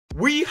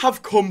We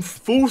have come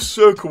full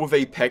circle with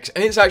Apex,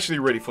 and it's actually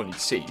really funny to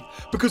see,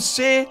 because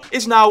Seer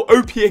is now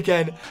OP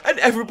again, and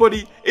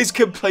everybody is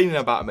complaining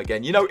about him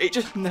again. You know, it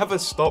just never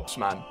stops,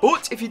 man.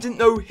 But if you didn't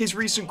know, his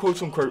recent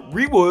quote-unquote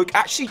rework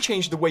actually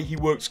changed the way he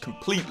works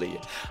completely,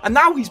 and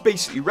now he's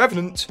basically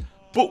Revenant,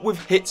 but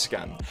with hit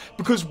scan,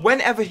 because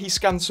whenever he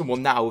scans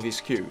someone now with his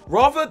Q,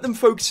 rather than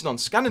focusing on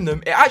scanning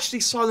them, it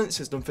actually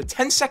silences them for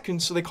 10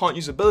 seconds so they can't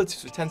use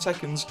abilities for 10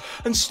 seconds,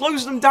 and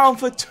slows them down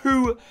for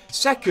 2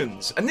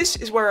 seconds. And this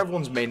is where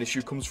everyone's main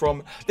issue comes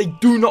from. They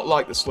do not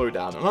like the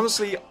slowdown, and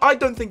honestly, I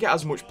don't think it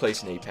has much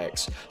place in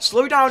Apex.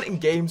 Slowdown in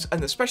games,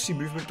 and especially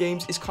movement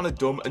games, is kind of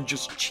dumb and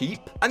just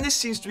cheap, and this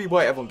seems to be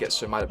why everyone gets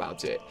so mad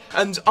about it.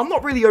 And I'm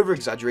not really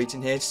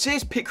over-exaggerating here.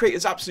 Seer's pick rate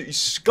has absolutely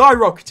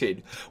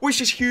skyrocketed, which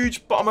is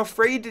huge, but I'm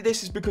afraid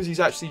this is because he's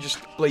actually just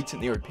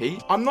blatantly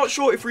OP. I'm not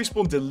sure if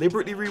Respawn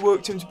deliberately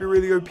reworked him to be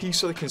really OP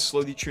so they can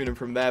slowly tune him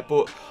from there,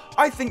 but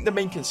I think the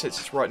main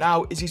consensus right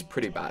now is he's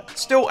pretty bad.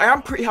 Still, I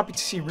am pretty happy to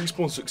see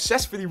Respawn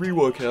successfully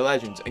reworking a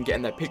Legend and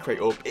getting their pick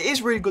rate up. It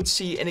is really good to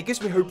see, and it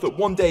gives me hope that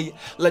one day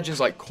Legends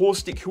like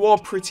Caustic, who are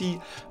pretty,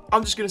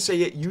 I'm just going to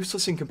say it,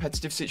 useless in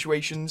competitive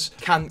situations,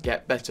 can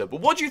get better. But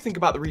what do you think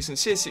about the recent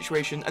Seer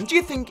situation, and do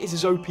you think it's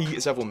as OP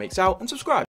as everyone makes out? And subscribe.